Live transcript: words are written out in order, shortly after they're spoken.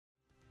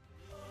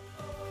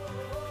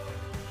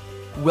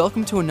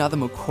Welcome to another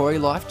Macquarie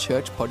Life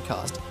Church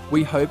podcast.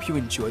 We hope you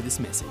enjoy this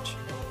message.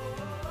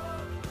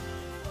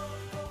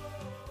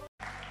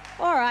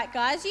 All right,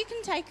 guys, you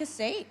can take a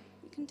seat.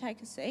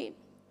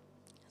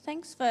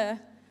 Thanks for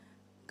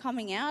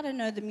coming out. I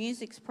know the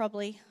music's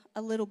probably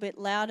a little bit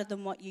louder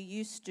than what you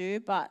used to,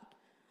 but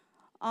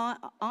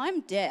I'm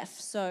deaf,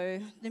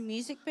 so the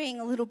music being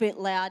a little bit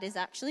loud is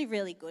actually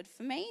really good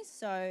for me.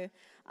 So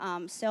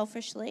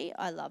selfishly,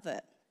 I love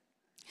it.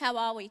 How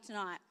are we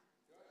tonight?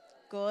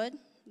 Good?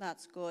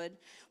 That's good.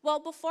 Well,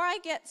 before I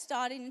get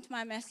started into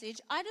my message,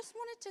 I just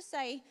wanted to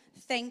say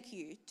thank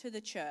you to the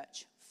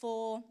church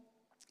for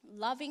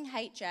loving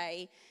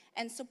HA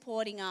and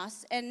supporting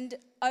us. And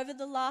over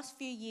the last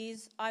few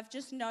years, I've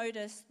just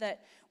noticed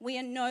that we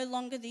are no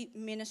longer the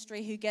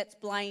ministry who gets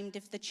blamed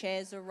if the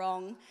chairs are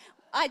wrong.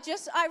 I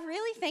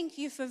really thank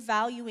you for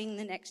valuing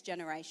the next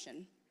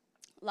generation.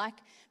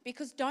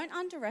 Because don't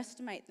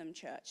underestimate them,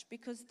 church,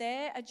 because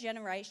they're a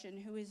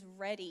generation who is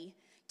ready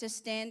to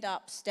stand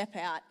up, step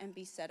out, and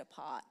be set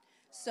apart.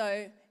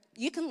 So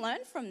you can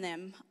learn from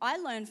them. I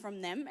learn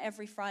from them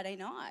every Friday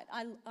night.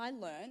 I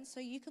learn, so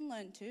you can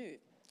learn too.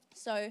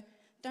 So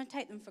don't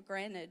take them for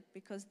granted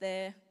because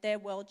they're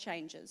world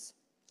changers.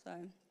 So,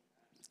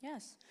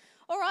 yes.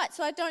 All right,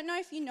 so I don't know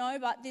if you know,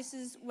 but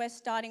we're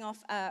starting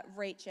off a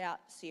Reach Out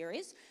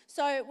series.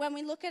 So when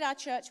we look at our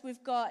church,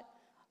 we've got,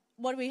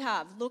 what do we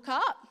have? Look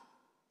up.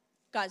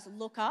 Guys,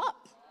 look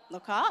up.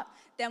 Look up.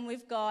 Then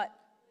we've got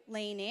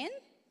lean in.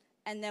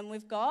 And then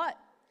we've got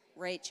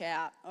reach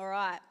out. All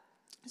right.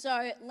 So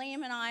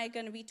Liam and I are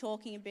going to be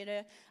talking a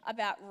bit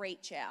about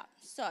reach out.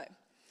 So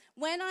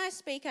when I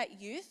speak at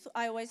youth,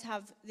 I always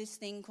have this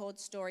thing called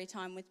Story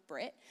Time with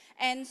Britt.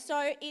 And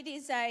so it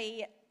is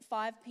a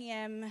 5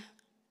 p.m.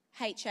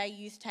 HA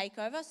youth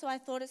takeover. So I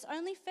thought it's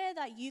only fair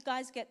that you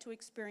guys get to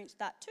experience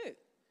that too.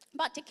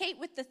 But to keep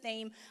with the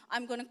theme,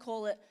 I'm going to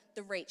call it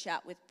the Reach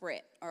Out with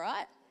Britt. All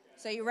right.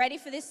 So you ready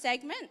for this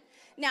segment?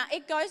 Now,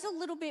 it goes a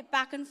little bit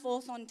back and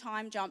forth on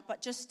time jump,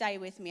 but just stay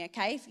with me,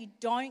 okay? If you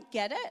don't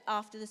get it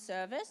after the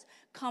service,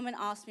 come and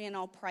ask me and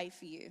I'll pray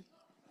for you.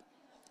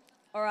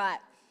 All right.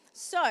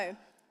 So,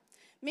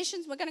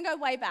 missions, we're going to go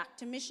way back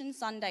to Mission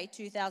Sunday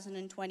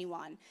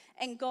 2021.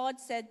 And God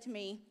said to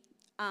me,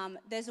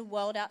 there's a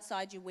world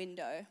outside your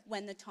window.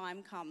 When the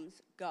time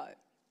comes, go.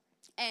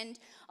 And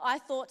I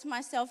thought to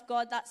myself,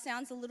 God, that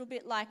sounds a little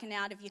bit like an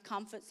out of your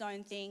comfort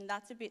zone thing.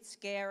 That's a bit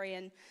scary,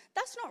 and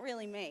that's not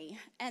really me.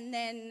 And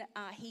then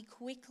he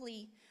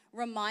quickly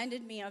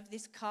reminded me of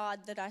this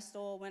card that I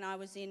saw when I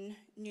was in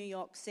New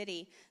York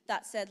City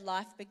that said,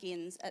 life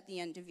begins at the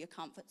end of your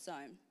comfort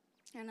zone.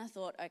 And I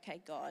thought,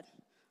 okay, God,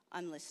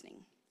 I'm listening.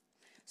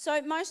 So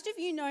most of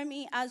you know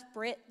me as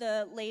Britt,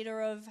 the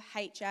leader of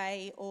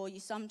HA, or you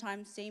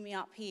sometimes see me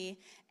up here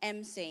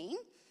emceeing.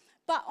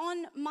 But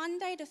on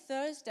Monday to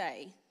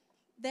Thursday,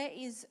 there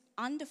is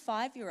under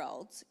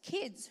 5-year-olds,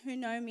 kids who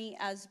know me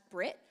as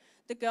Britt,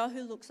 the girl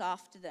who looks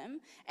after them,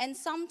 and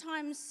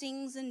sometimes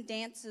sings and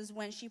dances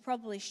when she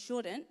probably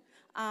shouldn't,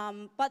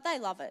 but they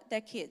love it.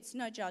 They're kids,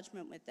 no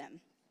judgment with them.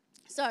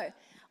 So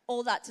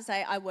all that to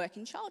say, I work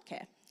in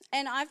childcare.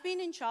 And I've been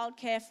in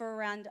childcare for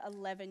around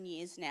 11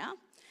 years now.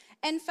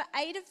 And for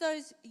 8 of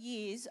those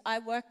years, I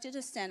worked at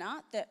a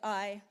centre that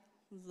I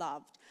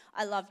loved.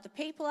 I loved the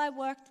people I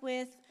worked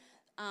with.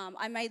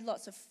 I made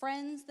lots of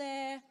friends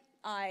there.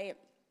 I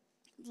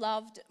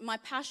loved my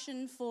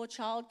passion for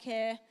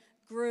childcare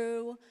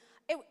grew.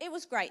 It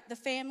was great. The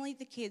family,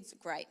 the kids,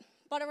 great.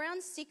 But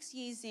around 6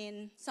 years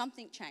in,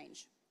 something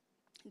changed.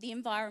 The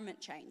environment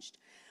changed.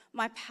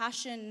 My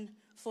passion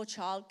for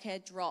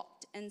childcare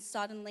dropped, and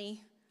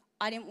suddenly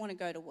I didn't want to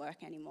go to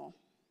work anymore.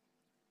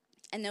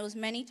 And there was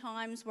many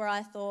times where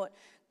I thought,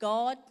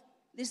 God,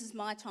 this is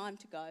my time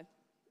to go.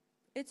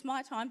 It's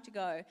my time to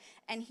go.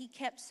 And he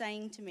kept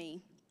saying to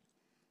me,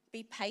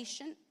 be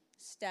patient,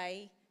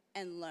 stay,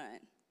 and learn.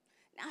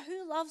 Now,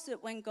 who loves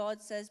it when God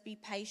says, be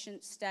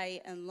patient, stay,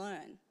 and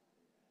learn?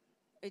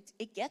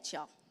 It gets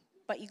you,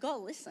 but you got to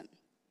listen.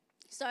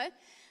 So,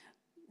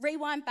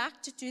 rewind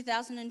back to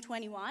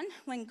 2021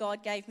 when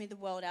God gave me the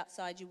world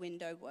outside your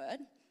window word.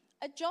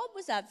 A job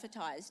was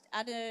advertised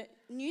at a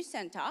new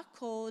centre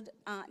called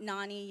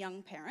Narnia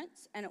Young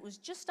Parents, and it was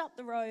just up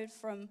the road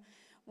from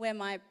where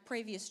my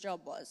previous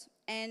job was.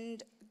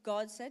 And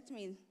God said to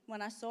me,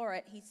 when I saw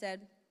it, he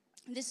said,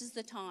 this is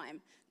the time,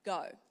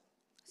 go.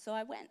 So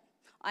I went.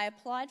 I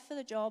applied for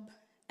the job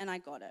and I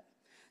got it.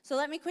 So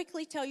let me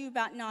quickly tell you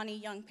about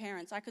Narnia Young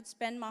Parents. I could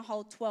spend my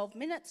whole 12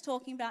 minutes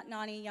talking about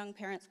Narnia Young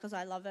Parents because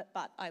I love it,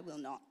 but I will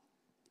not.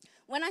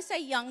 When I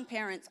say young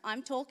parents,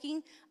 I'm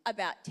talking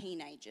about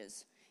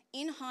teenagers.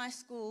 In high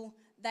school,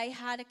 they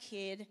had a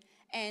kid,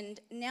 and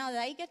now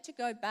they get to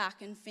go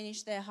back and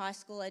finish their high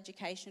school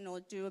education or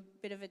do a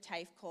bit of a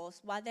TAFE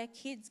course while their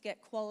kids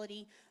get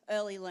quality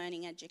early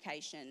learning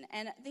education.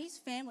 And these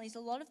families, a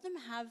lot of them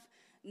have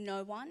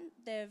no one.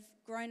 They've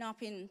grown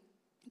up in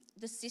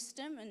the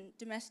system and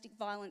domestic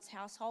violence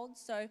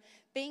households, so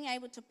being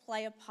able to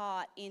play a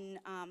part in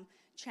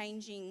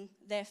changing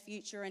their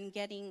future and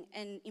getting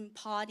and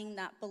imparting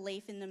that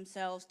belief in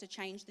themselves to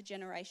change the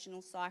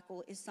generational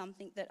cycle is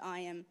something that I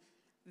am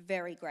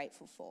very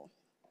grateful for.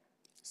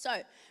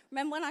 So,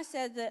 remember when I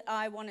said that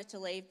I wanted to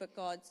leave, but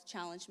God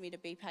challenged me to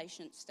be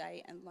patient,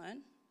 stay, and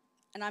learn?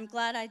 And I'm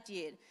glad I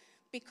did,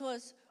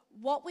 because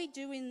what we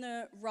do in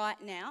the right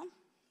now,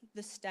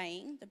 the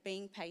staying, the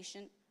being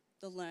patient,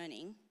 the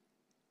learning,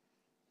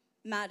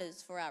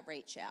 matters for our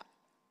reach out.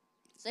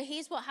 So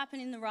here's what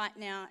happened in the right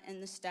now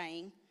and the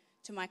staying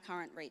to my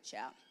current reach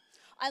out.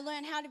 I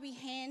learned how to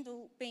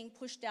handle being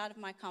pushed out of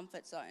my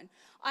comfort zone.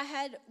 I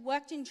had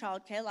worked in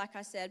childcare, like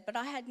I said, but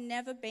I had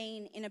never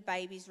been in a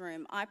baby's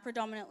room. I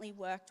predominantly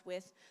worked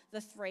with the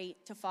 3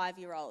 to 5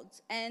 year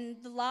olds. And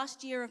the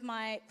last year of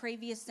my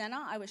previous centre,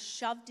 I was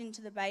shoved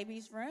into the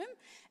baby's room.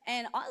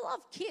 And I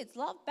love kids,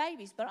 love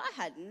babies, but I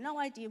had no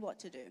idea what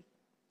to do.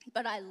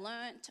 But I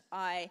learnt,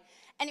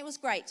 and it was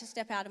great to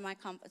step out of my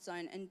comfort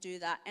zone and do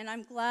that. And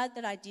I'm glad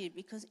that I did,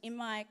 because in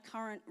my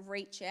current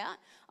reach out,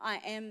 I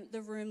am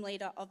the room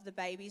leader of the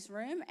baby's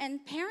room.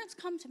 And parents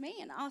come to me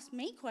and ask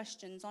me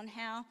questions on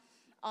how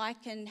I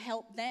can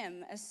help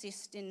them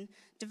assist in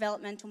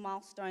developmental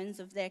milestones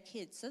of their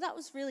kids. So that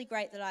was really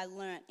great that I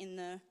learnt in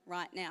the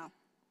right now.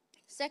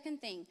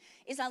 Second thing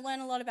is I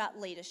learned a lot about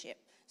leadership.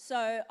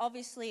 So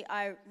obviously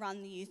I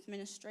run the youth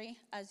ministry,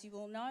 as you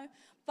all know,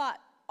 but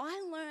I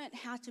learned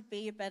how to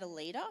be a better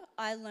leader.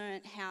 I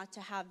learned how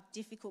to have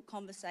difficult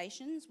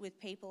conversations with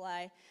people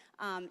I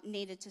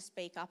needed to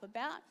speak up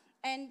about.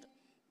 And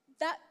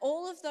that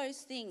all of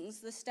those things,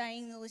 the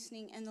staying, the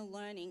listening and the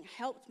learning,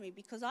 helped me,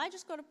 because I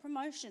just got a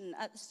promotion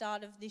at the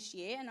start of this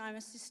year and I'm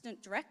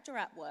assistant director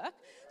at work.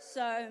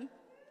 So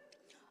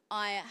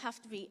I have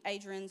to be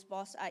Adrian's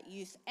boss at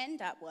youth and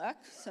at work.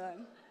 So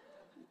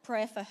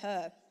prayer for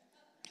her.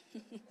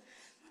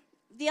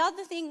 The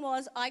other thing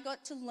was I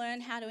got to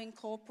learn how to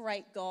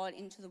incorporate God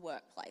into the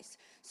workplace.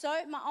 So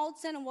my old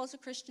centre was a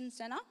Christian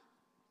centre,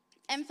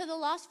 and for the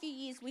last few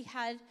years we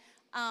had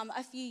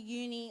a few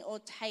uni or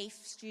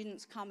TAFE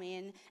students come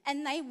in,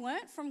 and they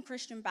weren't from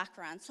Christian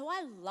backgrounds. So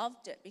I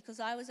loved it,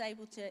 because I was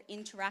able to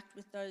interact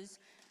with those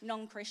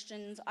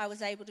non-Christians. I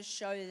was able to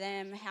show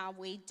them how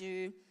we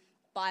do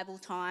Bible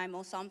time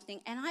or something,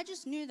 and I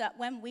just knew that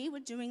when we were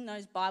doing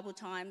those Bible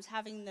times,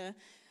 having the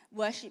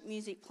worship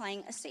music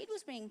playing, a seed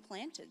was being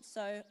planted.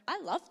 So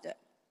I loved it.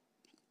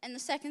 And the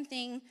second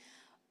thing,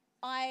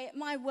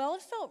 my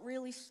world felt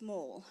really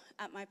small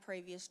at my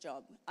previous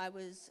job. I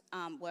was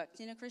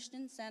worked in a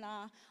Christian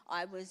centre.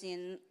 I was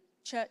in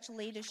church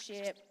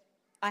leadership.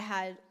 I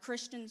had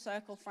Christian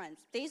circle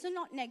friends. These are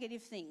not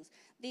negative things.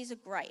 These are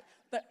great.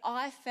 But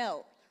I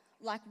felt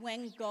like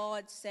when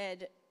God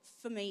said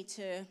for me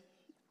to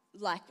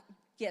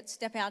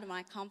step out of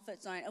my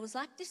comfort zone, it was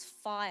like this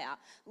fire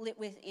lit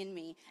within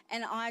me.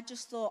 And I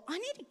just thought, I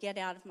need to get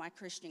out of my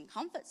Christian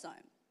comfort zone.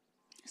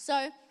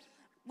 So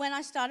when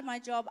I started my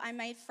job, I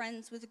made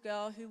friends with a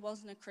girl who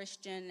wasn't a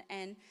Christian,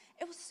 and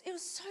it was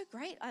so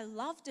great. I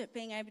loved it,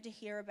 being able to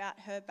hear about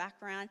her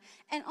background.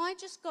 And I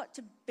just got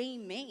to be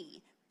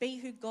me, be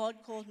who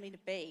God called me to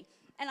be.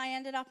 And I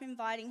ended up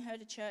inviting her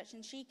to church,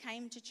 and she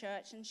came to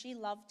church and she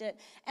loved it.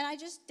 And I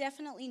just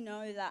definitely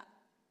know that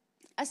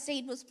a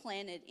seed was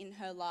planted in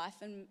her life,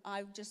 and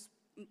I just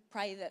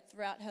pray that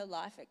throughout her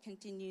life it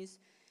continues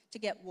to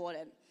get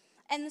watered.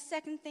 And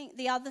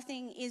the other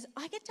thing is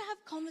I get to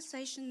have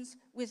conversations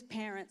with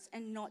parents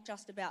and not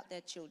just about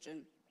their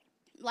children.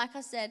 Like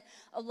I said,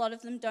 a lot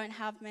of them don't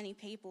have many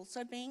people,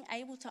 so being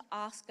able to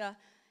ask a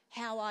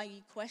 "how are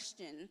you"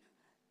 question,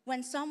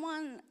 when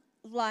someone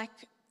like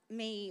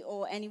me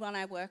or anyone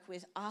I work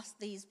with asks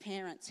these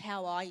parents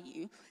 "how are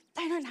you,"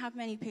 they don't have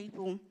many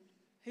people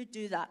who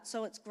do that,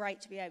 so it's great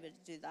to be able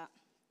to do that.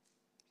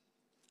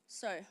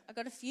 So I've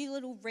got a few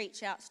little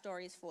reach out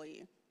stories for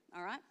you,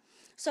 all right?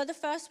 So the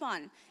first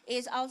one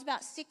is I was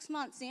about 6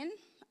 months in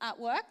at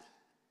work,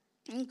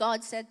 and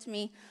God said to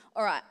me,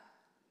 all right,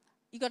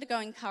 you got to go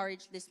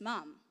encourage this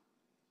mum.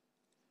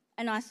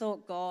 And I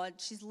thought, God,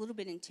 she's a little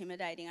bit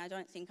intimidating. I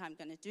don't think I'm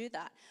going to do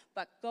that.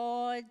 But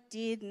God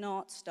did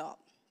not stop.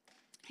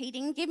 He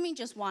didn't give me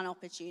just one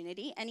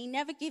opportunity, and he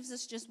never gives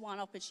us just one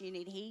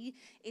opportunity. He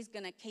is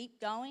going to keep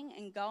going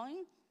and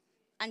going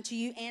until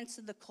you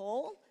answer the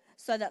call,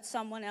 so that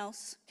someone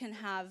else can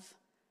have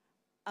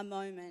a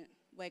moment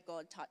where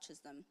God touches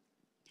them.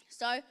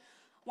 So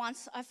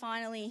once I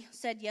finally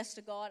said yes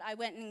to God, I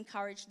went and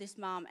encouraged this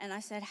mum, and I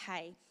said,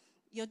 hey,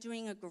 you're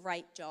doing a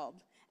great job,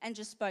 and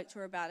just spoke to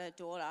her about her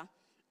daughter.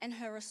 And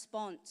her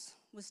response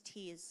was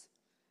tears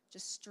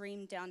just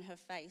streamed down her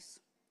face.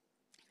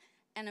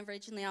 And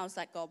originally I was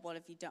like, God, what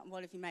have you done?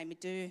 What have you made me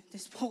do?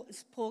 This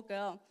poor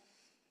girl.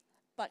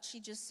 But she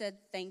just said,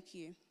 thank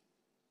you.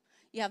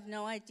 You have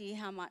no idea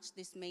how much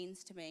this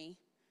means to me.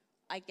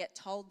 I get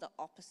told the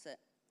opposite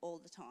all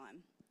the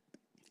time.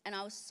 And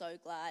I was so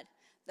glad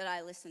that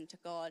I listened to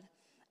God.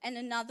 And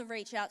another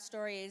reach out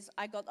story is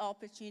I got the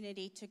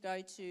opportunity to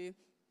go to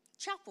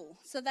chapel.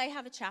 So they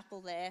have a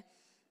chapel there.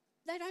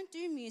 They don't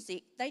do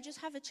music. They just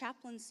have a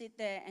chaplain sit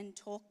there and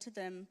talk to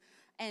them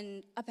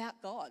and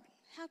about God.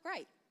 How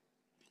great.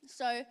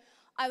 So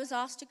I was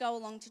asked to go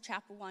along to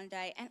chapel one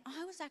day, and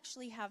I was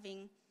actually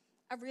having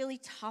a really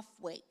tough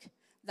week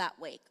that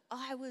week.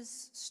 I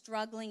was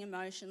struggling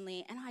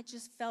emotionally, and I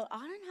just felt I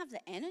don't have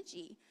the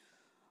energy.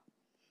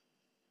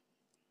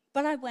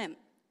 But I went.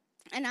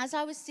 And as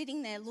I was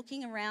sitting there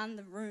looking around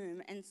the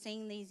room and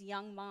seeing these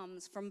young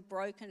mums from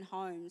broken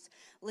homes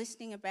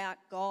listening about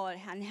God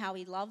and how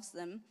he loves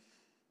them,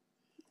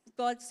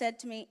 God said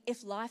to me,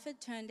 if life had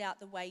turned out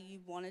the way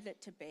you wanted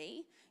it to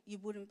be, you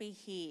wouldn't be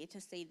here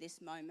to see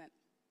this moment.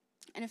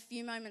 And a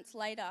few moments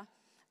later,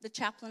 the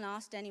chaplain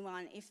asked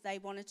anyone if they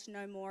wanted to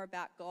know more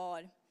about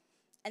God.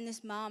 And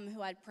this mum,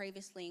 who I'd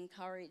previously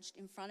encouraged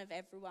in front of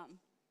everyone,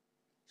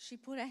 she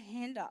put her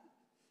hand up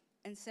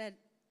and said,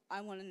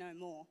 I want to know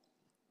more.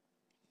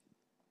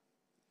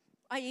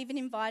 I even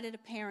invited a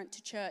parent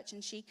to church,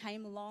 and she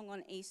came along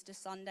on Easter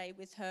Sunday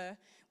with her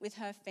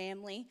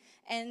family.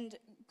 And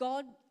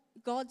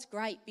God's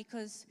great,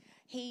 because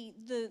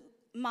the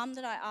mum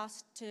that I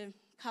asked to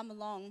come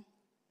along,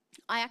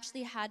 I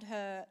actually had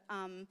her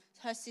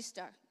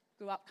sister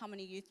grew up coming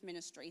to youth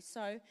ministry.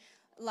 So,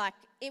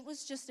 it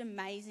was just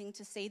amazing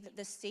to see that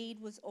the seed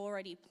was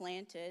already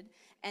planted,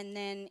 and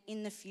then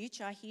in the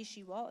future, here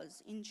she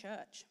was in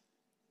church.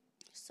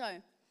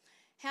 So,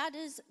 how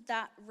does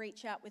that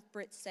Reach Out with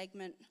Brit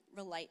segment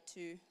relate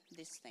to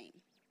this theme?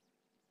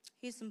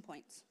 Here's some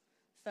points.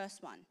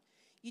 First one,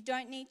 you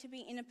don't need to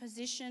be in a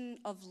position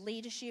of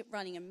leadership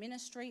running a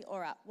ministry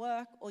or at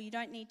work, or you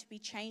don't need to be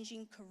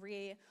changing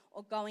career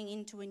or going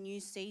into a new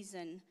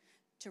season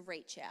to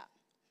reach out.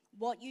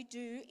 What you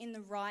do in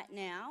the right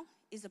now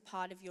is a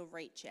part of your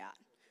reach out.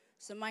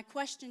 So my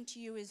question to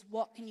you is,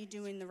 what can you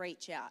do in the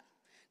reach out?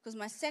 Because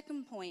my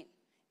second point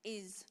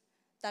is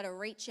that a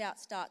reach out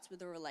starts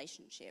with a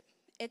relationship.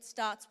 It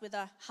starts with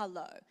a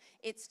hello.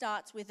 It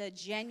starts with a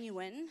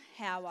genuine,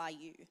 how are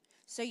you?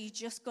 So you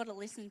just got to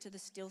listen to the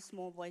still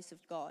small voice of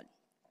God.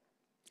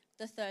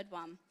 The third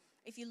one,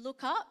 if you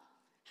look up,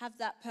 have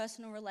that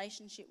personal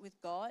relationship with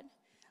God,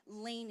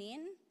 lean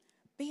in,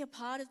 be a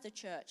part of the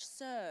church,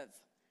 serve,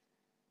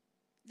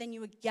 then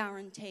you are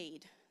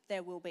guaranteed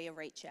there will be a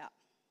reach out.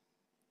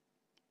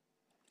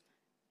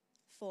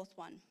 Fourth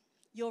one,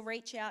 your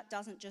reach out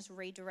doesn't just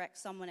redirect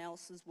someone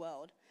else's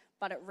world,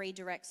 but it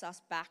redirects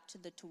us back to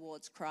the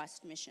Towards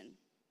Christ mission.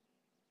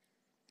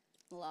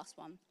 The last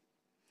one.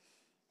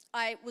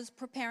 I was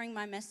preparing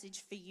my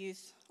message for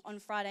youth on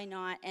Friday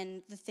night,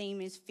 and the theme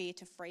is fear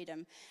to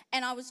freedom.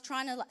 And I was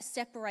trying to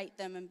separate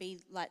them and be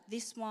like,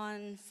 this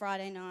one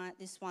Friday night,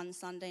 this one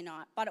Sunday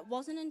night. But it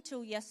wasn't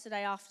until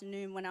yesterday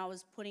afternoon when I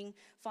was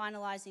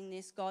finalizing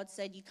this, God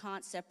said you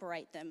can't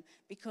separate them,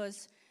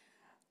 because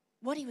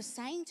what he was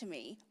saying to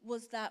me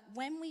was that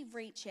when we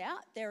reach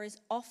out, there is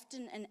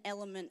often an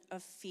element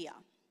of fear,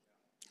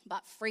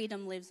 but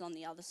freedom lives on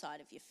the other side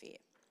of your fear.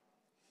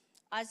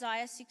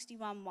 Isaiah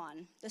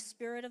 61:1, the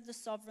Spirit of the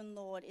Sovereign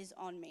Lord is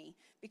on me,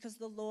 because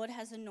the Lord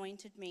has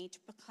anointed me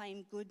to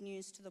proclaim good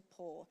news to the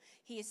poor.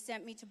 He has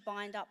sent me to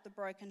bind up the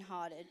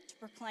brokenhearted, to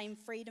proclaim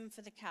freedom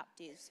for the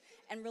captives,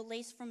 and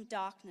release from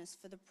darkness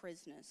for the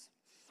prisoners.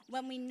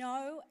 When we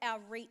know our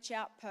reach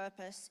out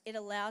purpose, it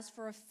allows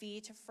for a fear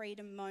to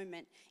freedom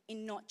moment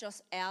in not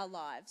just our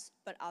lives,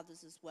 but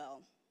others as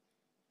well.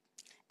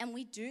 And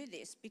we do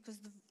this because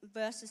the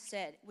verses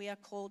said we are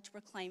called to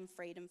proclaim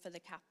freedom for the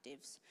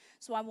captives.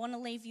 So I want to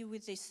leave you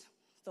with this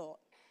thought.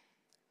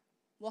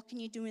 What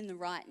can you do in the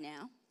right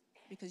now?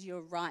 Because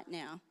your right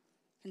now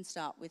can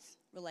start with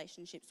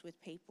relationships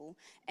with people.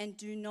 And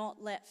do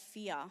not let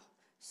fear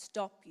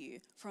stop you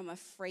from a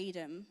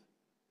freedom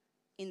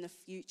in the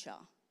future.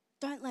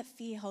 Don't let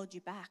fear hold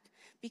you back,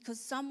 because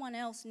someone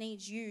else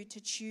needs you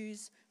to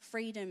choose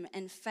freedom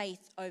and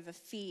faith over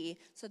fear,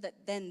 so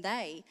that then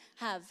they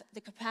have the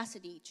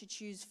capacity to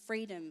choose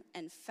freedom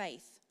and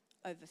faith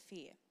over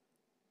fear.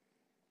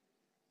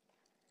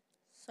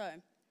 So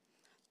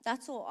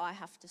that's all I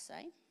have to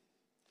say.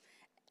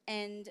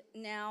 And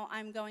now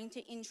I'm going to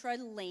intro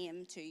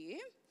Liam to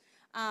you.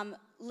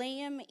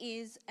 Liam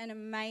is an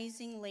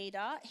amazing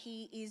leader.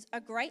 He is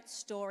a great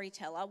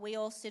storyteller. We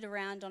all sit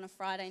around on a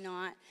Friday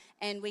night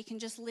and we can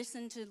just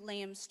listen to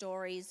Liam's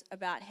stories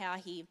about how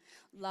he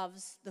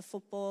loves the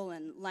football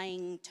and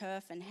laying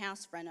turf and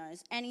house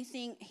renos.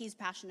 Anything, he's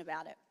passionate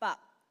about it. But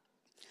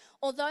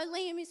although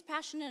Liam is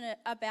passionate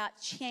about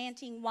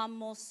chanting one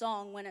more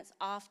song when it's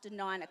after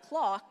 9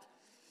 o'clock,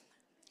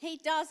 he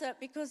does it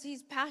because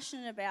he's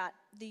passionate about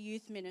the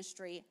youth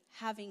ministry,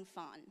 having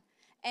fun.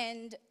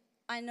 And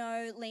I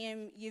know,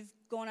 Liam, you've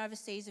gone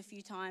overseas a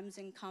few times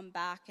and come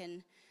back,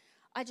 and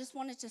I just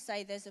wanted to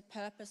say there's a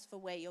purpose for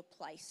where you're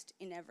placed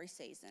in every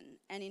season.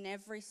 And in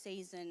every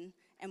season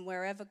and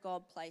wherever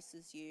God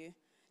places you,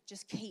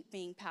 just keep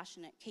being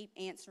passionate, keep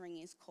answering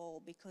his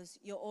call, because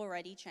you're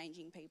already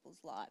changing people's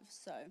lives.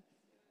 So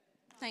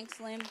thanks,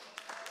 Liam.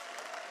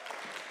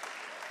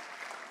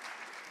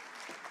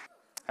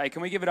 Hey,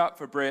 can we give it up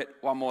for Britt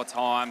one more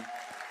time?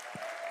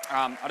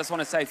 I just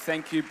want to say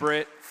thank you,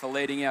 Britt, for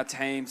leading our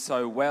team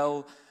so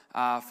well,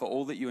 for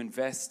all that you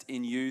invest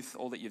in youth,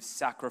 all that you've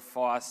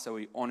sacrificed, so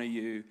we honour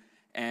you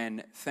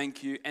And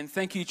thank you. And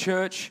thank you,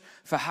 church,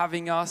 for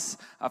having us,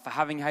 for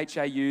having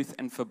HA Youth,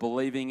 and for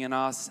believing in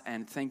us.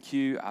 And thank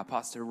you,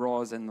 Pastor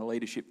Roz and the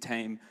leadership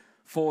team,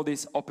 for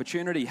this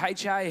opportunity.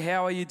 HA,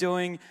 how are you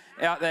doing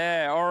out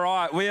there? All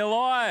right, we're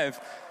live.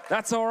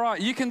 That's all right.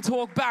 You can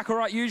talk back, all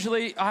right?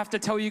 Usually I have to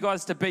tell you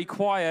guys to be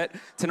quiet.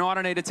 Tonight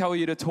I need to tell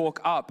you to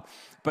talk up,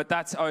 but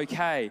that's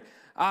okay.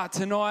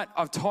 Tonight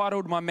I've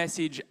titled my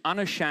message,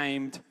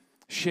 Unashamed,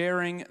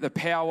 Sharing the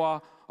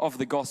Power of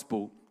the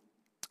Gospel.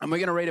 And we're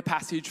going to read a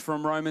passage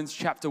from Romans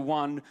chapter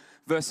 1,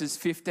 verses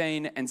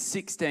 15 and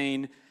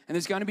 16. And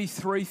there's going to be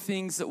three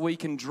things that we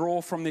can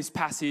draw from this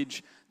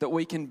passage that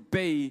we can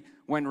be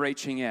when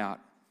reaching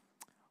out.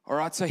 All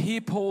right, so here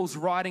Paul's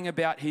writing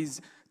about his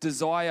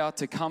desire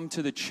to come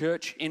to the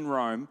church in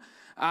Rome.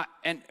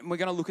 And we're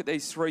going to look at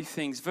these three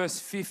things. Verse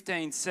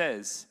 15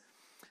 says,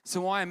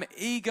 "So I am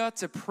eager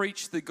to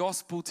preach the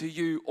gospel to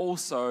you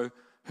also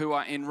who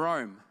are in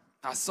Rome."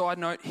 A side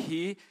note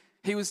here,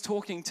 he was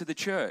talking to the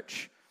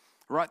church.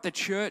 Right, the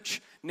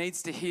church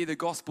needs to hear the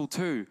gospel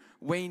too.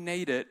 We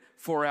need it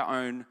for our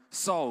own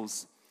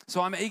souls.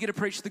 "So I'm eager to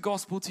preach the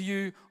gospel to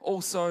you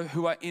also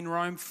who are in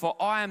Rome, for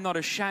I am not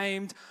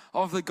ashamed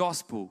of the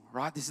gospel."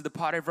 Right, this is the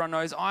part everyone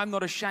knows. "I am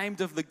not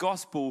ashamed of the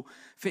gospel,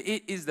 for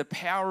it is the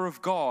power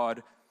of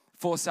God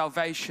for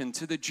salvation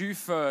to the Jew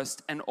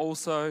first and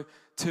also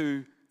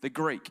to the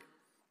Greek."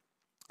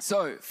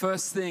 So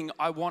first thing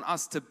I want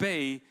us to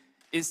be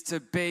is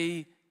to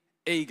be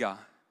eager.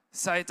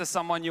 Say it to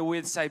someone you're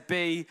with, say,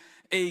 be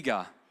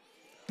eager.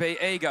 Be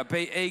eager.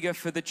 Be eager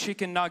for the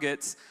chicken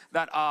nuggets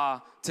that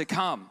are to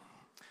come.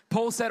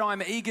 Paul said,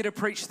 "I'm eager to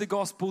preach the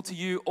gospel to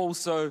you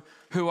also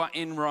who are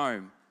in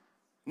Rome."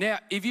 Now,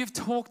 if you've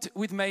talked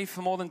with me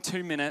for more than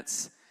 2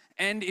 minutes,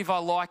 and if I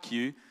like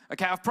you,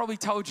 okay, I've probably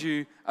told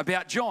you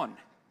about John.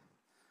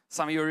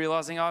 Some of you are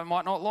realizing I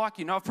might not like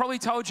you. No, I've probably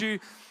told you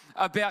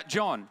about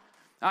John.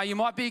 You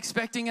might be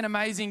expecting an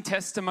amazing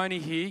testimony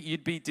here.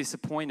 You'd be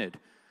disappointed.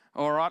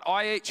 All right,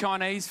 I eat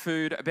Chinese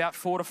food about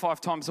 4 to 5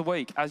 times a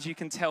week, as you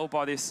can tell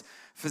by this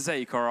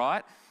physique, all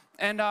right?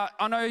 And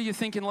I know you're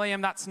thinking,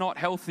 Liam, that's not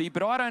healthy,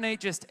 but I don't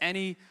eat just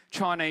any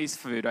Chinese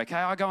food, okay?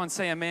 I go and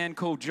see a man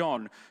called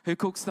John who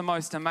cooks the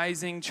most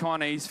amazing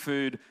Chinese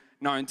food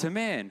known to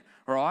man,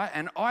 all right?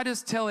 And I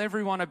just tell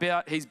everyone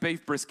about his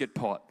beef brisket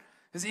pot,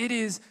 because it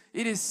is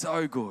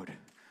so good,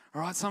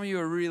 all right? Some of you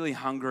are really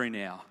hungry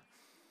now.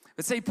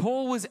 But see,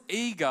 Paul was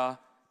eager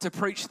to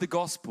preach the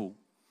gospel.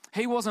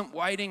 He wasn't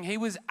waiting. He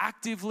was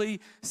actively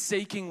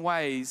seeking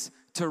ways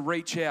to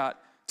reach out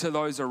to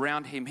those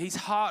around him. His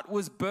heart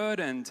was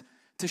burdened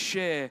to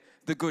share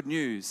the good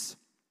news.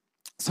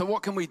 So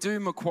what can we do,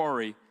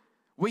 Macquarie?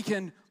 We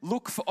can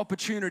look for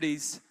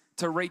opportunities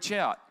to reach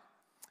out,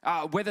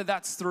 whether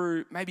that's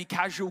through maybe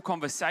casual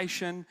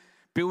conversation,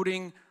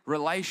 building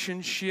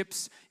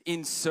relationships,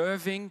 in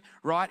serving,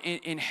 right,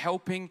 in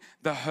helping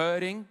the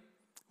hurting.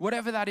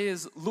 Whatever that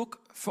is,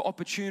 look for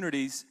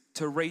opportunities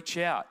to reach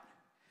out.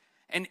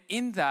 And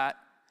in that,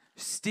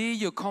 steer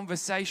your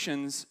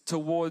conversations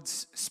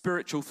towards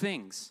spiritual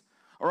things.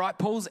 All right,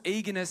 Paul's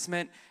eagerness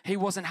meant he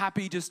wasn't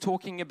happy just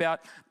talking about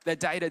the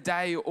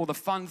day-to-day or the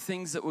fun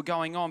things that were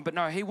going on. But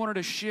no, he wanted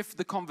to shift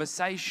the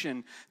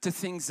conversation to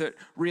things that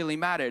really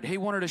mattered. He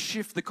wanted to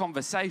shift the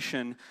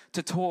conversation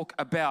to talk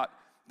about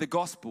the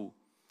gospel.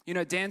 You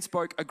know, Dan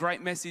spoke a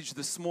great message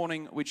this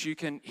morning, which you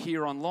can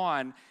hear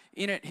online.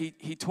 In it,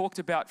 he talked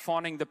about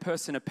finding the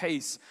person of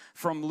peace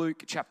from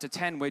Luke chapter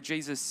 10, where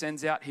Jesus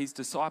sends out his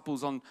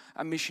disciples on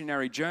a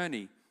missionary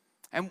journey.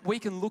 And we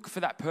can look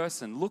for that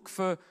person. Look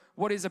for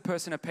what is a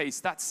person of peace.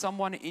 That's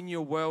someone in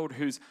your world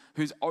who's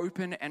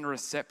open and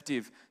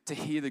receptive to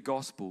hear the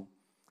gospel.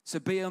 So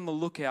be on the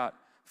lookout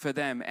for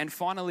them. And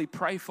finally,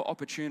 pray for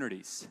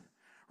opportunities,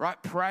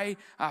 right? Pray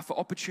for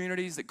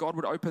opportunities that God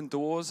would open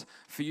doors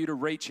for you to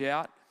reach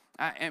out,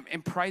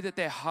 and pray that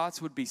their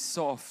hearts would be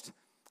soft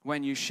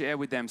when you share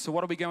with them. So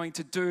what are we going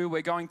to do?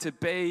 We're going to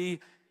be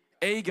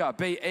eager.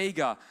 Be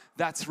eager.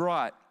 That's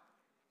right.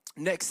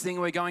 Next thing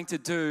we're going to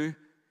do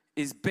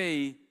is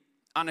be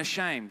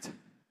unashamed.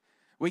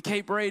 We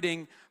keep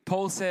reading.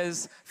 Paul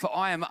says, "For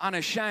I am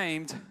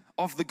unashamed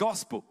of the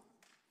gospel."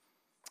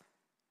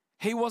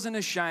 He wasn't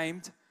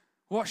ashamed.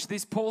 Watch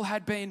this. Paul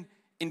had been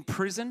in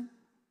prison,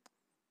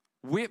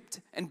 whipped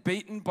and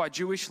beaten by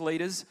Jewish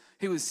leaders.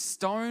 He was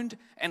stoned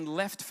and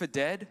left for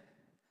dead,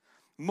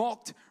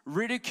 mocked,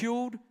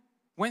 ridiculed,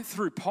 went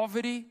through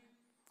poverty,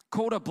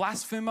 called a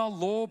blasphemer,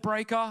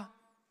 lawbreaker,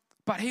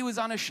 but he was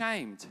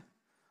unashamed.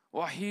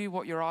 Well, I hear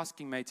what you're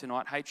asking me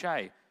tonight,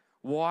 HA.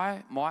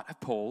 Why might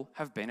Paul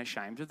have been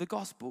ashamed of the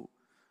gospel?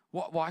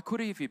 Why could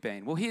he have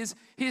been? Well, here's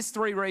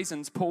 3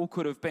 reasons Paul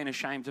could have been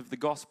ashamed of the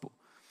gospel,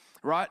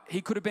 right?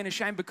 He could have been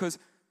ashamed because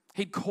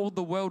he'd called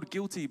the world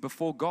guilty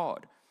before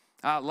God.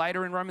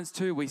 Later in Romans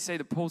 2, we see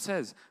that Paul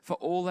says, "For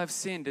all have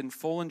sinned and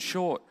fallen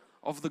short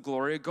of the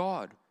glory of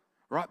God."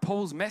 Right?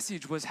 Paul's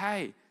message was,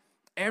 hey,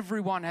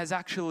 everyone has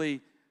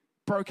actually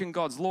broken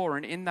God's law,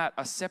 and in that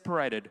are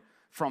separated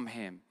from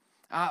him.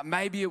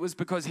 Maybe it was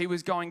because he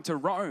was going to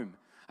Rome,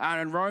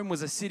 and Rome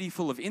was a city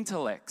full of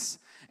intellects.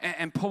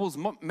 And Paul's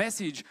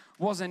message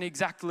wasn't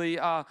exactly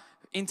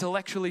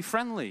intellectually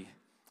friendly.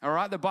 All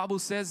right, the Bible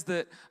says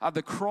that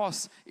the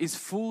cross is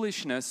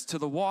foolishness to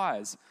the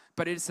wise,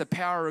 but it's the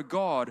power of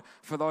God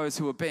for those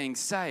who are being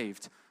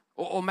saved.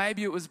 Or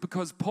maybe it was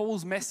because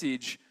Paul's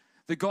message,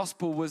 the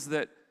gospel, was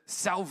that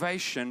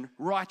salvation,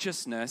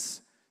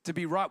 righteousness, to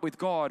be right with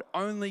God,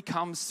 only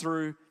comes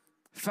through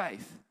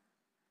faith.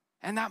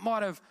 And that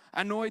might have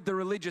annoyed the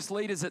religious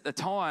leaders at the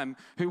time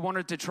who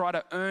wanted to try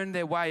to earn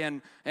their way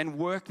and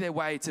work their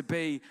way to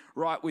be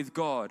right with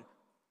God.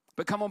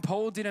 But come on,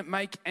 Paul didn't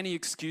make any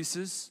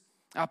excuses.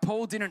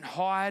 Paul didn't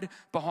hide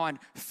behind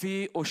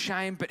fear or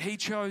shame, but he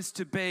chose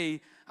to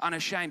be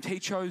unashamed. He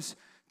chose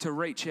to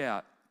reach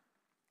out.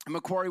 And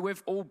Macquarie,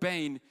 we've all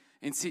been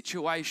in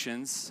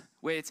situations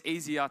where it's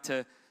easier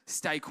to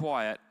stay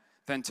quiet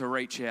than to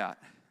reach out.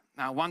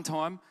 Now, one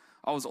time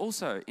I was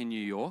also in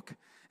New York,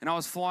 and I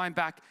was flying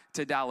back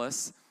to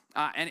Dallas,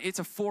 and it's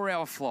a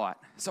 4-hour flight.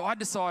 So I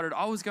decided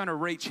I was going to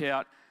reach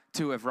out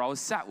to whoever I was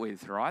sat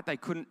with, right? They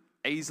couldn't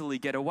easily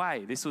get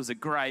away. This was a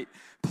great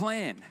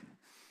plan.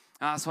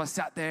 So I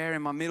sat there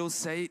in my middle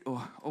seat or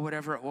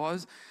whatever it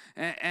was,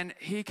 and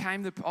here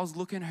came I was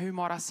looking, who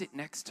might I sit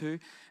next to?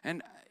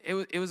 And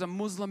it was a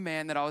Muslim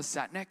man that I was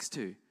sat next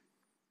to.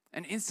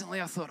 And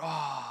instantly I thought,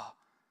 oh,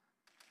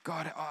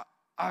 God,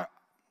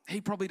 he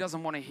probably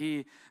doesn't want to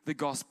hear the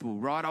gospel,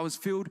 right? I was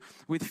filled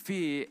with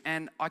fear,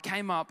 and I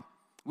came up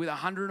with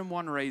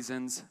 101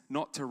 reasons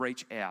not to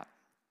reach out.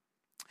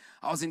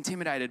 I was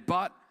intimidated,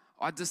 but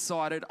I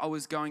decided I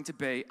was going to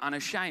be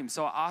unashamed.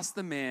 So I asked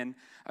the man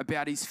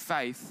about his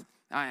faith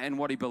and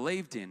what he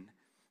believed in.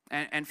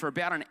 And for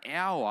about an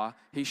hour,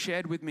 he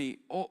shared with me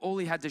all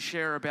he had to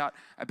share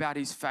about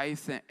his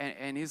faith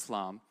and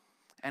Islam.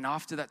 And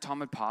after that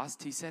time had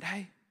passed, he said,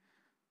 hey,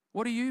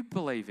 what do you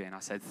believe in? I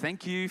said,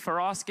 thank you for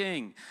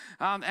asking.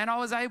 And I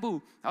was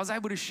able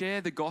to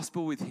share the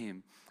gospel with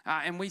him.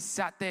 And we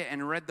sat there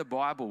and read the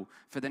Bible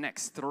for the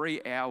next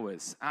 3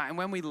 hours. And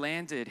when we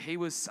landed, he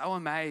was so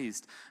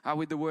amazed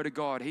with the Word of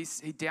God. He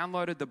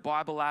downloaded the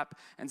Bible app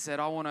and said,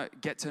 I want to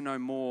get to know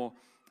more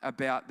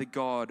about the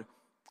God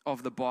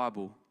of the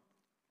Bible.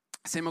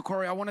 See,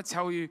 Macquarie, I want to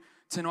tell you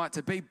tonight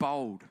to be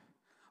bold.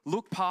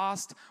 Look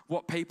past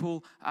what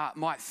people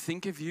might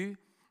think of you.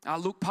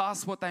 Look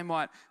past what they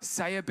might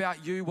say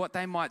about you, what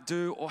they might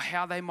do, or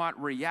how they might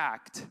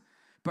react.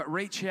 But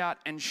reach out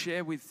and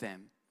share with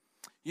them.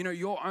 You know,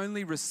 you're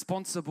only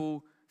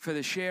responsible for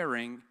the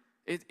sharing.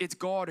 It's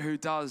God who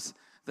does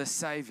the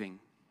saving.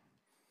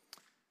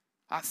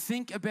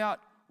 Think about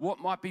what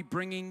might be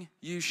bringing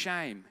you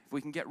shame. If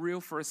we can get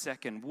real for a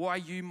second, why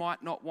you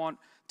might not want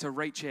to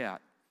reach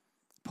out.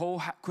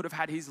 Paul could have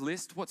had his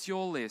list. What's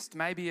your list?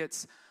 Maybe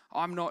it's,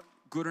 I'm not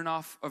good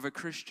enough of a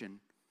Christian.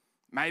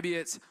 Maybe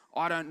it's,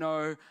 I don't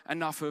know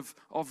enough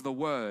of the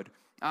word.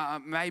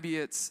 Maybe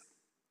it's,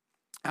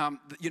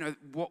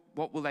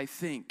 what will they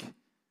think?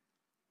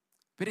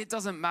 But it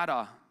doesn't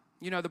matter.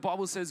 You know, the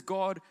Bible says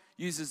God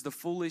uses the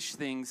foolish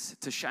things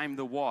to shame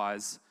the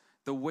wise,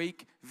 the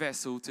weak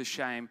vessel to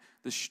shame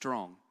the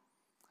strong.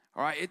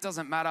 All right, it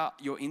doesn't matter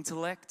your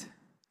intellect,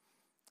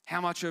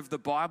 how much of the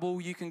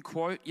Bible you can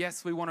quote.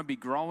 Yes, we want to be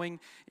growing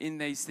in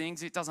these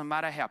things. It doesn't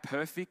matter how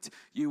perfect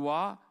you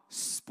are.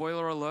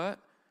 Spoiler alert,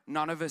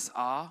 none of us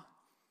are.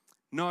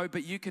 No,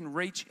 but you can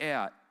reach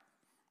out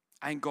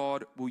and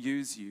God will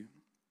use you.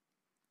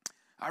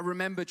 I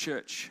remember,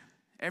 church,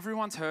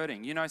 everyone's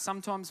hurting. You know,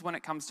 sometimes when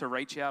it comes to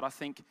reach out, I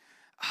think,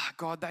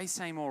 God, they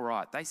seem all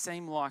right. They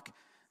seem like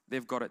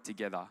they've got it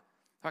together.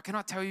 But can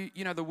I tell you,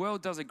 you know, the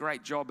world does a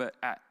great job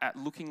at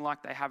looking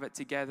like they have it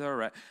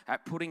together,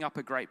 at putting up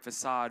a great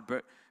facade.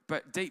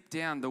 But deep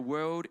down, the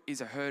world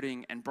is a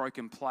hurting and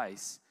broken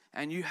place.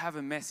 And you have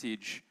a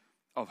message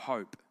of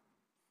hope.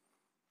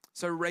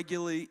 So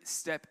regularly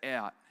step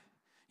out.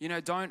 You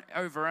know, don't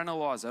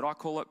overanalyze it. I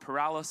call it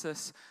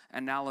paralysis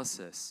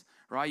analysis,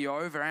 right? You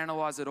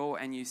overanalyze it all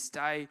and you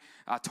stay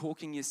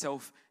talking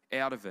yourself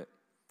out of it.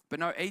 But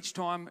no, each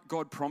time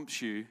God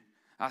prompts you,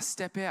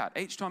 step out.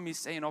 Each time you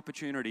see an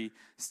opportunity,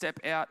 step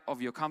out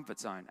of your comfort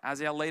zone.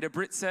 As our leader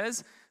Britt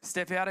says,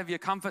 step out of your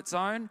comfort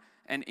zone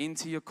and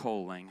into your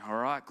calling. All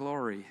right,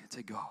 glory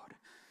to God.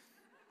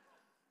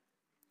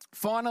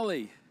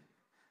 Finally,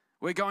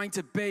 we're going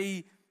to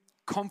be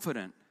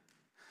confident.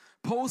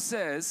 Paul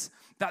says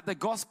that the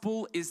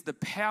gospel is the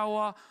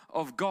power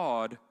of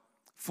God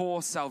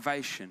for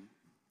salvation.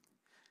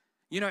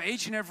 You know,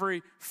 each and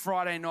every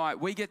Friday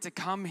night, we get to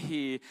come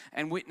here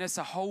and witness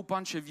a whole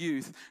bunch of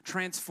youth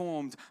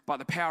transformed by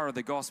the power of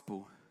the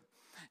gospel.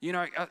 You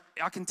know,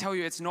 I can tell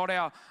you it's not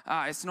our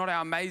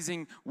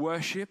amazing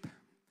worship.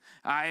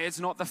 It's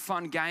not the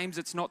fun games.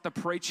 It's not the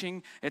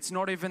preaching. It's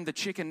not even the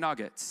chicken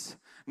nuggets.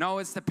 No,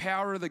 it's the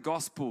power of the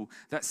gospel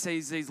that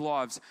sees these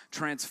lives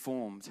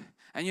transformed.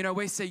 And you know,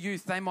 we see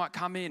youth, they might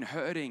come in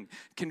hurting,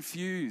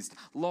 confused,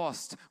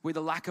 lost, with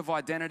a lack of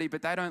identity,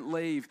 but they don't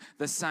leave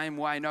the same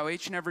way. No,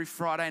 each and every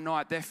Friday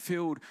night, they're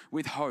filled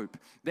with hope.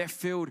 They're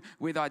filled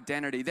with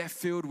identity. They're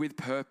filled with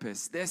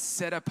purpose. They're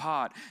set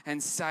apart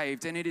and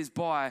saved, and it is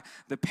by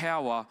the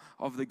power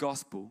of the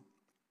gospel.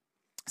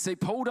 See,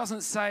 Paul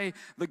doesn't say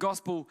the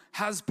gospel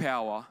has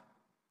power.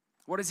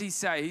 What does he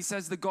say? He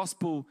says the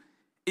gospel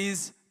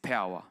is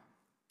power.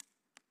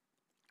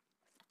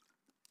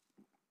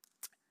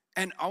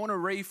 And I want to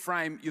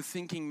reframe your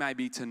thinking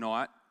maybe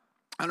tonight.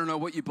 I don't know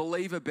what you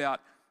believe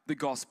about the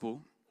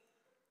gospel,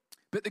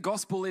 but the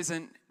gospel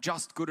isn't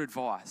just good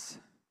advice.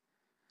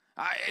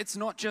 It's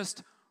not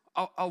just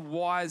a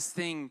wise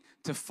thing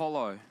to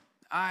follow.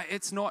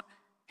 It's not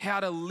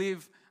how to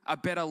live a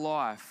better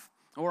life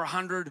or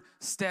 100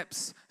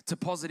 steps to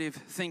positive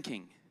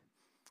thinking.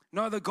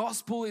 No, the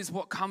gospel is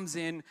what comes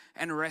in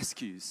and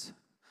rescues.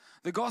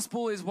 The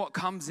gospel is what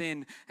comes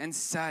in and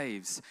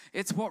saves.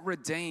 It's what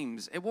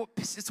redeems.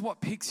 It's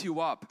what picks you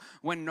up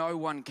when no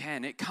one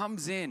can. It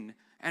comes in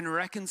and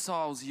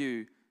reconciles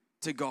you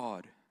to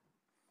God.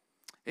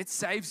 It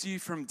saves you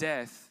from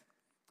death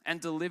and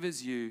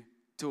delivers you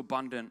to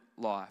abundant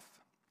life.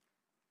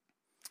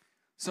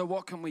 So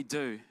what can we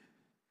do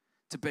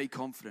to be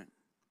confident?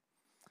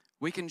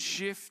 We can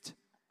shift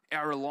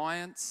our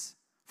reliance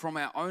from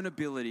our own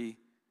ability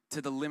to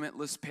the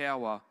limitless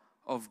power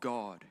of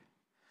God.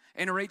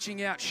 And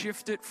reaching out,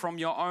 shift it from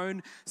your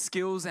own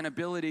skills and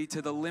ability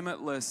to the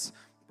limitless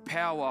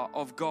power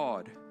of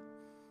God.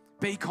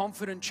 Be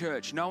confident,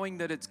 church, knowing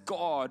that it's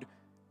God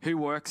who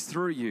works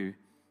through you.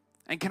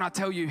 And can I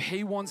tell you,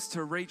 He wants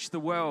to reach the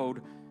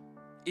world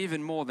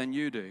even more than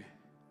you do.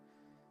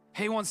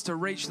 He wants to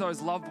reach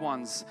those loved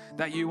ones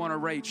that you want to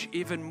reach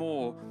even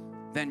more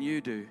than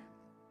you do.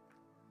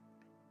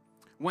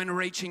 When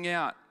reaching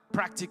out,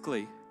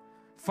 practically,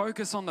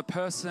 focus on the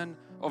person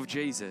of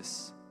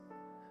Jesus.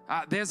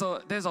 There's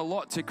a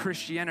lot to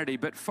Christianity,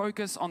 but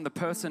focus on the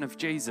person of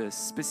Jesus,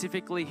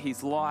 specifically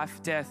His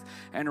life, death,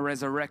 and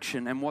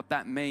resurrection, and what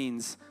that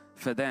means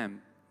for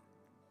them.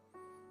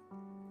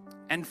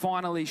 And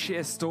finally,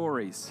 share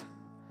stories.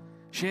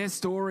 Share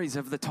stories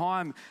of the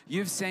time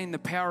you've seen the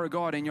power of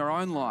God in your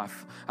own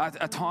life,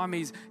 a time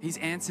He's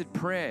answered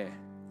prayer,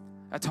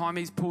 a time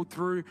He's pulled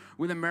through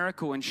with a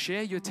miracle, and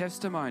share your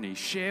testimony.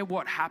 Share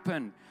what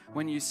happened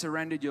when you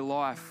surrendered your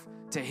life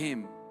to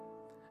Him.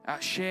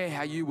 Share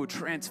how you were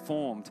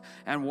transformed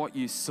and what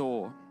you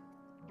saw.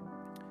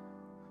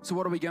 So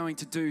what are we going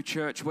to do,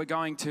 church? We're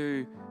going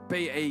to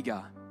be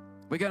eager.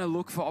 We're going to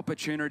look for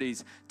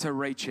opportunities to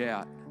reach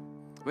out.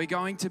 We're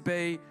going to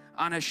be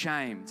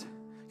unashamed.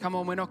 Come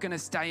on, we're not going to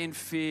stay in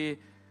fear.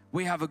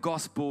 We have a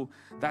gospel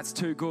that's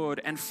too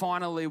good. And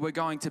finally, we're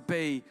going to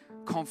be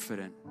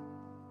confident.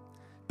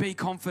 Be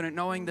confident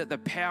knowing that the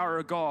power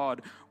of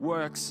God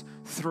works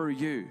through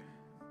you.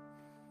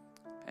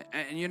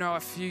 And you know, a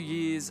few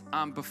years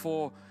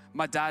before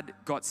my dad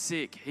got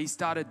sick, he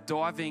started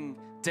diving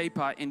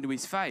deeper into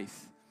his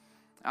faith.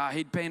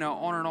 He'd been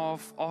on and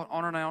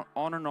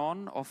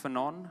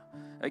on,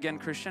 again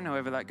Christian,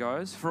 however that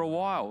goes, for a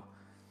while.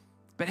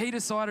 But he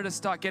decided to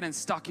start getting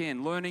stuck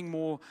in, learning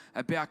more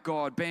about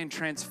God, being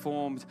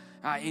transformed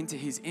into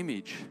His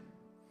image.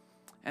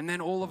 And then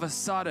all of a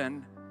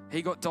sudden,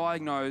 he got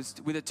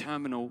diagnosed with a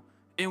terminal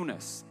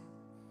illness.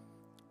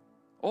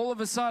 All of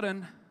a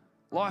sudden,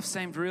 life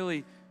seemed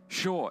really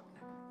short.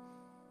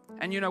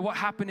 And you know what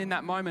happened in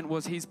that moment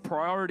was his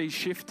priorities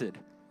shifted.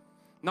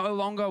 No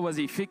longer was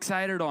he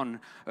fixated on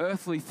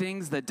earthly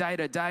things, the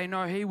day-to-day.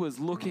 No, he was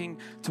looking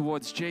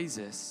towards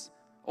Jesus.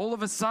 All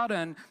of a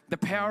sudden, the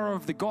power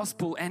of the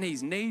gospel and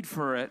his need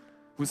for it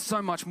was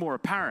so much more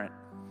apparent.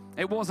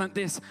 It wasn't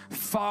this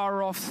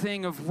far-off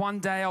thing of one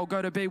day I'll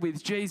go to be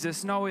with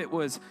Jesus. No, it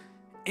was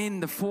in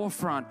the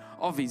forefront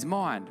of his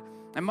mind.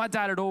 And my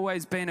dad had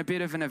always been a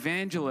bit of an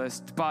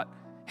evangelist, but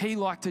he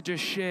liked to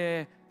just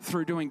share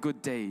through doing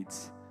good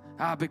deeds.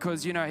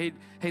 Because, you know,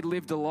 he'd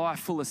lived a life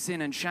full of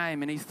sin and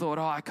shame, and he thought,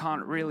 I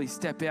can't really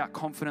step out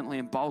confidently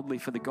and boldly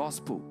for the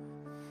gospel.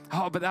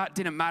 But that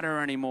didn't matter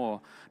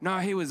anymore. No,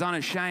 he was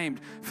unashamed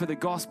for the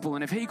gospel.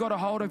 And if he got a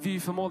hold of you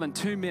for more than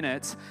 2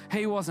 minutes,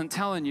 he wasn't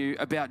telling you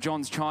about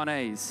John's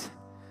Chinese.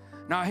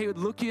 No, he would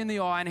look you in the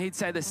eye and he'd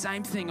say the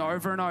same thing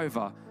over and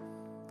over.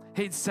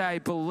 He'd say,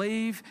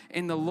 believe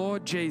in the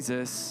Lord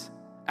Jesus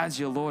as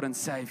your Lord and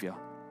Savior.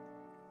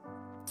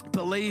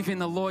 Believe in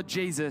the Lord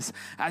Jesus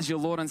as your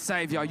Lord and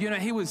Savior. You know,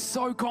 he was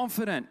so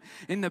confident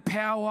in the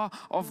power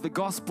of the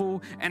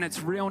gospel and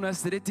its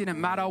realness that it didn't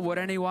matter what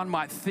anyone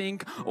might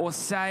think or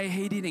say.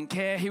 He didn't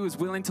care. He was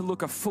willing to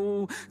look a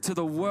fool to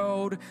the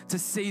world to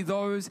see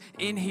those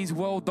in his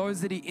world,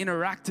 those that he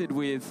interacted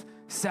with,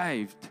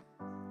 saved,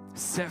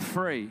 set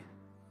free.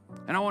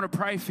 And I want to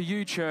pray for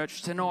you,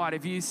 church, tonight.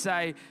 If you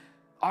say,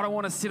 I don't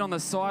want to sit on the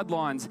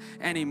sidelines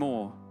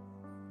anymore.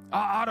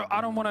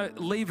 I don't want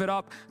to leave it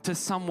up to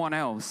someone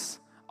else.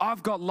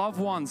 I've got loved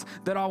ones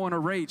that I want to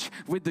reach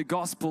with the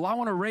gospel. I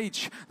want to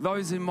reach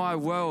those in my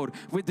world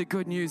with the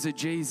good news of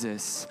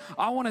Jesus.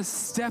 I want to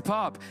step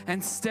up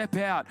and step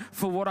out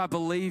for what I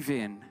believe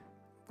in.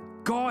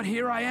 God,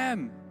 here I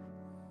am.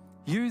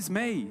 Use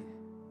me.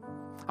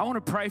 I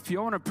want to pray for you.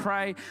 I want to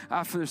pray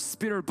for the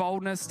spirit of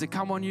boldness to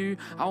come on you.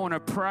 I want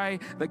to pray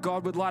that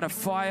God would light a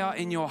fire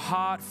in your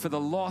heart for the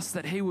lost,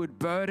 that He would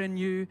burden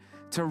you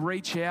to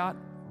reach out.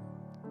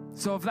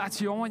 So if that's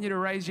you, I want you to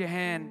raise your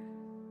hand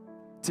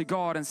to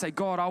God and say,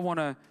 God, I want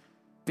to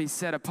be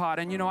set apart.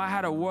 And I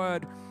had a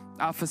word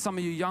for some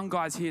of you young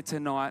guys here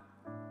tonight.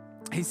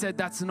 He said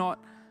that's not,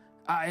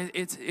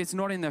 it's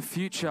not in the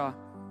future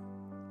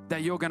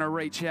that you're going to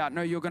reach out.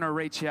 No, you're going to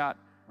reach out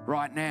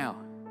right now.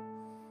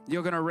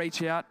 You're going to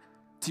reach out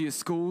to your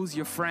schools,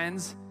 your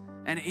friends,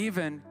 and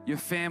even your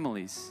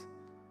families,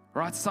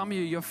 right? Some of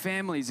you, your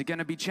families are going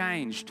to be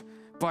changed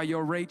by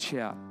your reach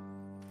out.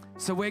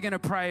 So we're going to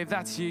pray. If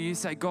that's you, you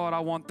say, God, I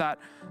want that.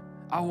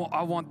 I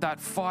want that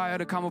fire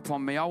to come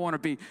upon me. I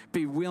want to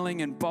be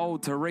willing and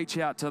bold to reach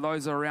out to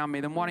those around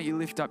me. Then why don't you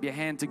lift up your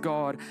hand to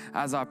God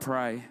as I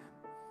pray?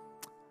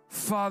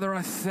 Father,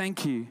 I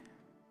thank you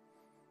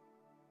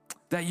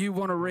that you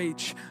want to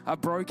reach a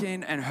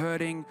broken and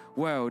hurting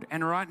world.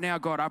 And right now,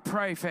 God, I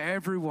pray for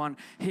everyone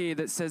here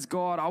that says,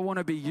 God, I want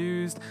to be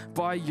used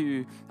by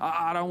you.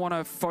 I don't want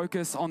to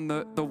focus on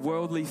the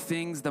worldly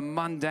things, the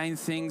mundane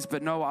things,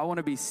 but no, I want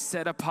to be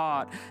set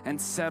apart and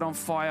set on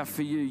fire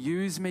for you.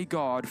 Use me,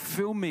 God.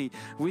 Fill me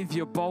with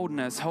your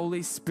boldness,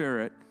 Holy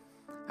Spirit.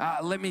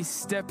 Let me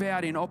step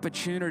out in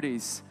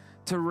opportunities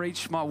to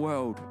reach my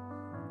world.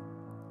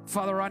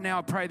 Father, right now,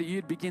 I pray that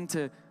you'd begin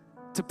to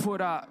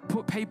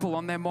put people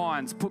on their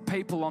minds, put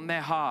people on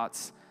their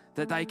hearts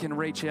that they can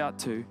reach out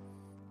to.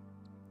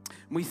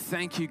 We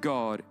thank you,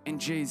 God, in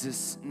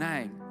Jesus'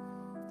 name.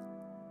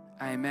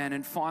 Amen.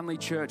 And finally,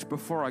 church,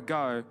 before I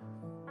go,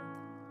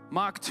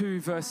 Mark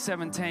 2, verse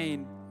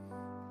 17,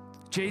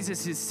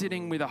 Jesus is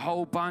sitting with a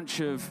whole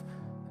bunch of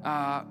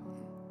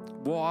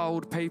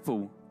wild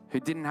people who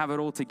didn't have it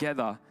all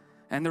together.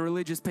 And the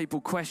religious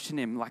people question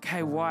him, like,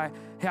 hey,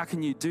 how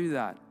can you do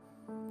that?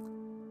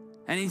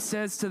 And he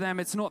says to them,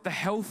 it's not the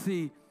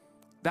healthy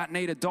that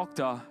need a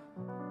doctor,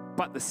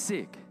 but the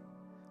sick.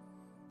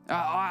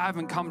 I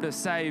haven't come to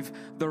save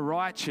the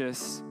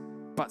righteous,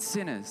 but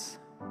sinners.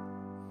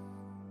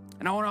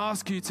 And I want to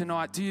ask you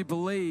tonight, do you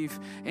believe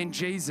in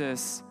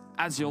Jesus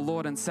as your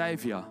Lord and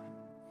Savior?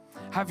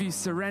 Have you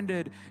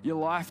surrendered your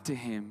life to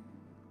him?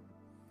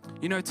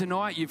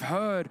 Tonight you've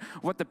heard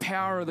what the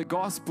power of the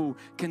gospel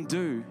can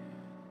do.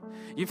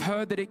 You've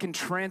heard that it can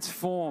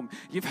transform.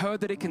 You've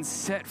heard that it can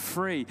set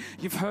free.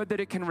 You've heard that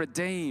it can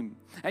redeem.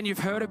 And you've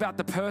heard about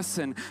the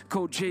person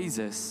called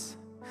Jesus.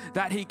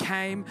 That he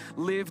came,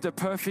 lived a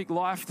perfect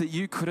life that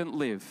you couldn't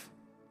live.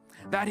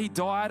 That he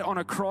died on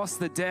a cross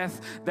the death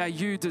that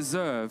you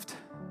deserved.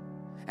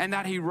 And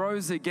that he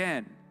rose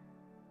again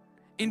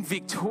in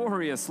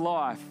victorious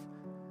life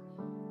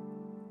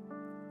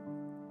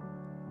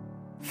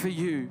for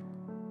you.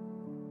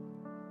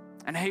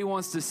 And he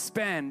wants to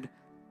spend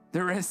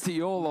the rest of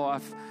your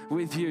life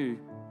with you.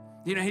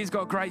 He's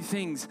got great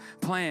things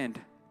planned.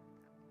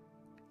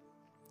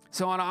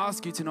 So I want to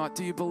ask you tonight,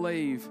 do you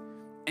believe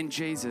in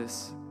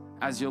Jesus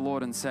as your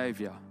Lord and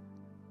Savior?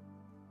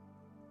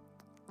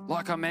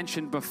 Like I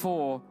mentioned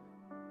before,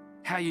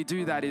 how you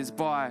do that is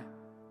by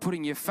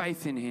putting your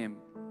faith in him.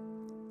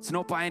 It's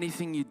not by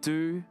anything you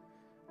do.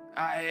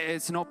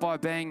 It's not by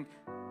being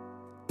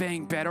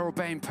better or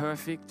being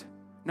perfect.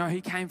 No, he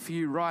came for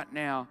you right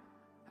now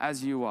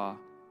as you are.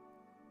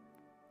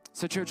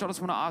 So church, I just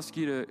want to ask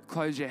you to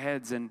close your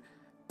heads and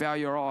bow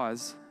your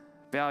eyes.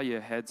 Bow your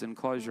heads and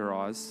close your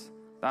eyes.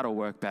 That'll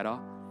work better.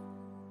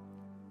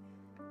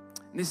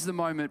 And this is the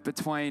moment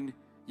between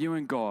you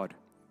and God.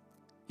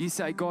 You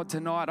say, God,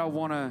 tonight I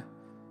want to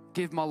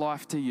give my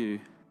life to you.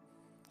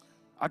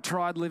 I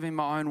tried living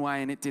my own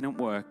way and it didn't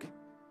work.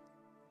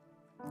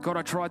 God,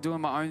 I tried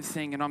doing my own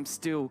thing and I'm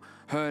still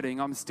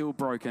hurting. I'm still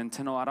broken.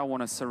 Tonight I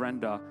want to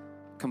surrender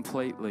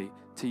completely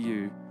to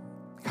you.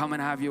 Come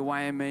and have your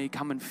way in me.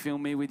 Come and fill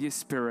me with your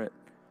spirit.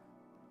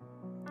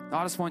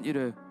 I just want you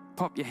to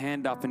pop your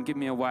hand up and give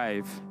me a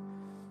wave.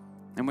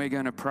 And we're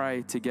going to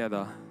pray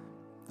together.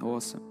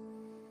 Awesome.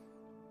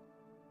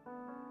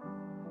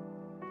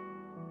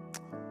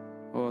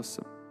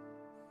 Awesome.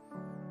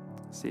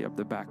 See up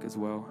the back as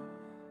well.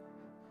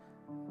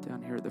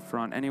 Down here at the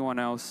front. Anyone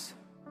else?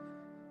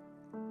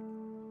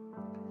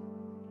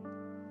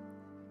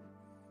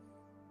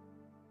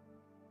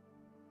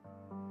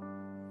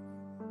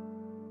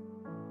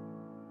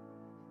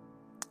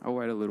 I'll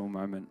wait a little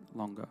moment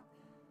longer.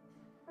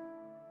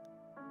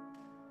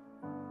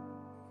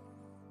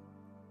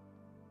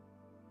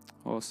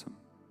 Awesome.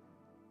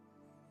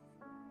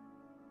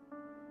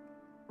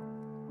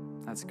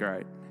 That's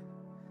great.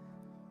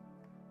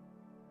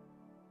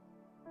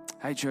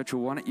 Hey, church,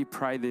 well, why don't you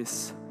pray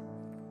this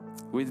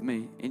with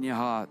me in your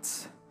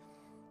hearts?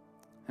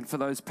 And for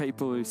those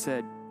people who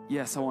said,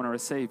 yes, I want to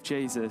receive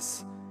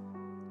Jesus,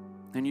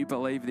 and you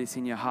believe this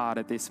in your heart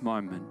at this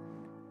moment.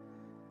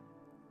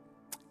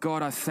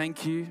 God, I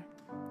thank you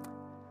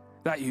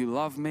that you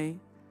love me,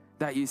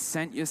 that you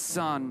sent your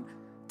son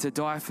to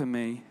die for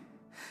me.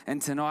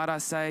 And tonight I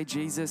say,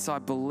 Jesus, I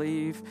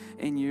believe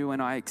in you and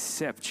I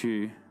accept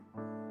you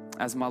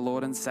as my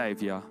Lord and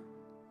Savior.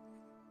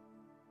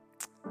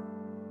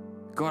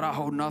 God, I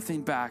hold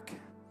nothing back.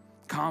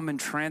 Come and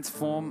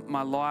transform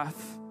my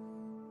life.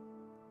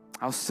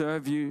 I'll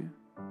serve you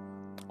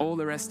all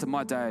the rest of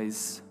my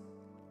days.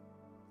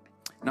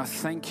 And I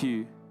thank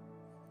you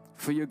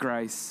for your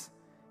grace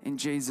In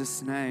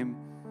Jesus' name,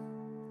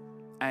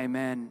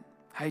 amen.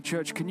 Hey,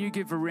 church, can you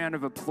give a round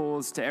of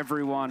applause to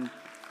everyone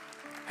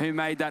who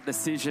made that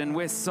decision?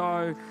 We're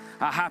so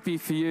happy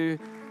for you,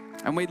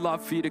 and we'd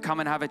love for you to come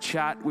and have a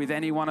chat with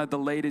any one of the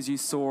leaders you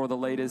saw or the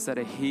leaders that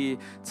are here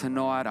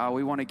tonight.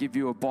 We want to give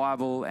you a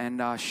Bible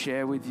and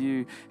share with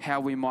you how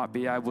we might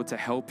be able to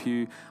help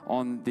you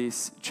on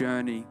this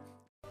journey.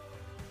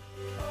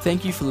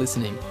 Thank you for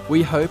listening.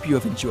 We hope you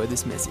have enjoyed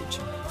this message.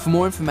 For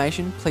more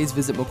information, please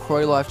visit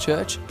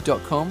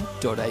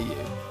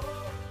macquarielifechurch.com.au.